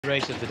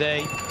Race of the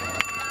day.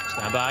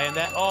 Stand by, and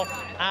they're off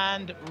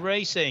and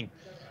racing.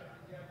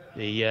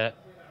 The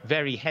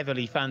very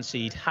heavily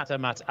fancied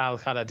Hatamat Al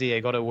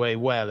Khaladia got away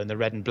well in the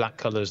red and black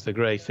colours, the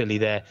grey filly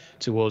there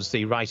towards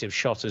the right of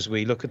shot as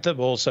we look at them.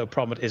 Also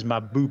prominent is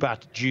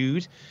Mahboubat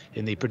Jude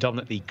in the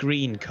predominantly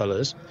green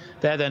colours.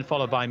 They're then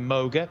followed by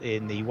Moga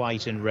in the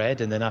white and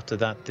red, and then after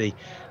that the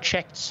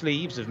checked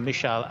sleeves of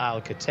Mishal Al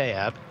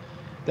Kataib.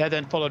 They're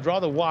then followed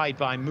rather wide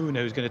by Muna,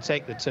 who's going to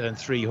take the turn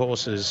 3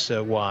 horses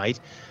wide.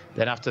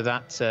 Then after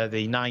that,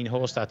 the 9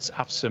 horse, that's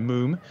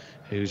Afsamoom,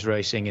 who's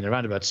racing in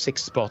around about 6th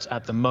spot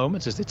at the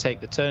moment as they take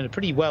the turn in a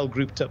pretty well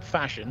grouped up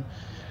fashion.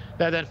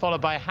 They're then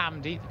followed by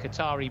Hamdi, the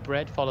Qatari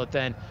bred, followed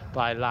then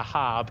by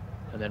Lahab,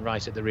 and then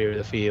right at the rear of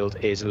the field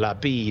is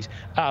Labid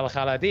Al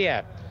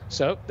Khaladia.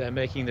 So they're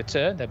making the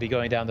turn. They'll be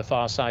going down the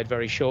far side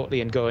very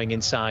shortly and going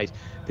inside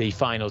the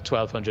final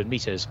 1,200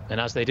 metres. And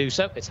as they do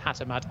so, it's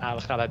Hatamat Al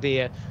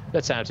Khaladia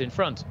that's out in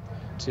front.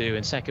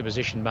 In second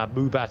position,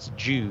 Mahboubat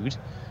Jude.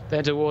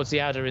 Then towards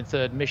the outer in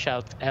third,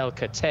 Mishal El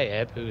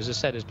Kataib, who, as I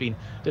said, has been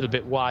a little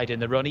bit wide in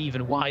the run.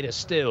 Even wider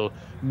still,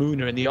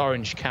 Muna in the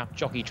orange cap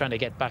jockey trying to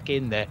get back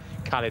in there,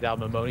 Khalid Al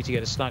Mamoni, to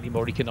get a slightly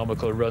more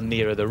economical run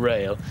nearer the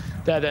rail.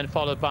 They're then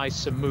followed by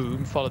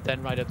Samoom, followed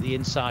then right up the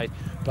inside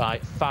by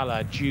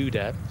Fala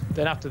Judah.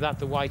 Then after that,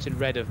 the white and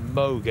red of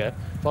Moga,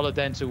 followed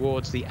then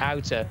towards the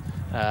outer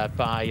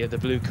by the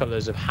blue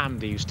colours of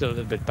Hamdi, who's still a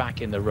little bit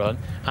back in the run,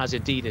 as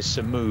indeed is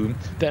Samoom.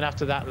 Then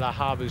after that,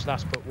 Lahab, who's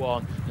last but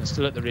one, and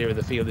still at the rear of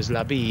the field is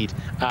Labid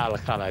Al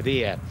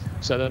Khaladia.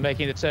 So they're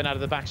making the turn out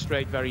of the back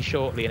straight very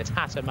shortly, and it's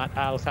Hatamat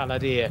Al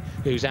Khaladia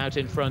who's out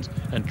in front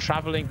and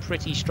travelling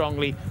pretty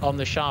strongly on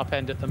the sharp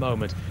end at the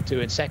moment.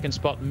 In second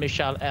spot,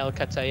 Mishal El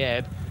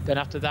Kataib. Then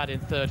after that,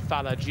 in third,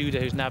 Fala Judah,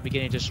 who's now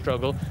beginning to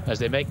struggle as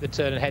they make the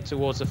turn and head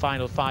towards the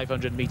final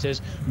 500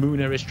 metres.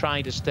 Muna is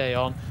trying to stay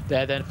on.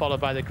 They're then followed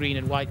by the green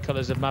and white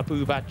colours of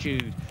Mahboubat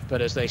Jude.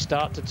 But as they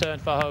start to turn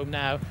for home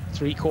now,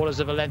 3/4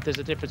 of a length is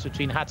the difference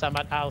between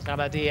Hatamat Al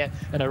Khaladia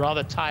and a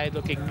rather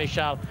tired-looking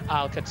Mishal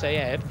Al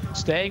Kataib.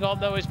 Staying on,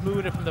 though, is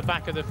Muna from the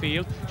back of the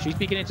field. She's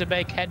beginning to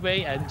make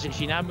headway, and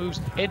she now moves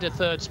into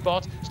third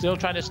spot. Still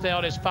trying to stay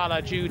on is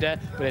Fala Judah,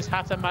 but it's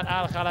Hatamat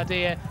Al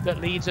Khaladia that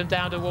leads them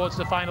down towards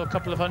the final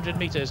couple of 100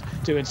 metres.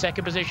 In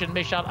second position,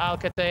 Mishal Al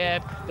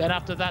Kataib. Then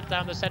after that,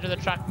 down the centre of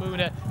the track,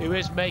 Muna, who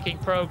is making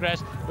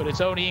progress, but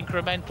it's only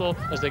incremental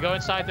as they go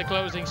inside the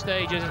closing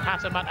stages. And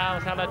Hatamat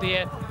Al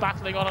Khaladia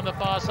battling on the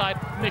far side.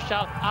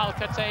 Mishal Al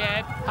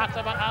Kataib.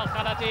 Hatamat Al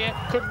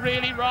Khaladia could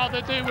really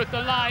rather do with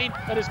the line,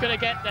 but is going to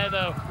get there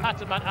though.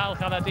 Hatamat Al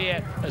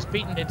Khaladia has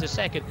beaten into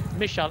second.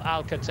 Mishal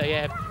Al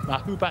Kataib.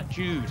 Mahboubat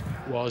Jude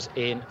was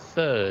in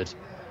third.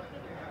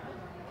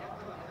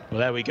 Well,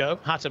 there we go.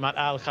 Hatamat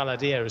Al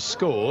Khaladia has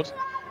scored.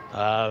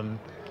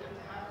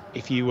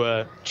 If you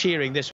were cheering this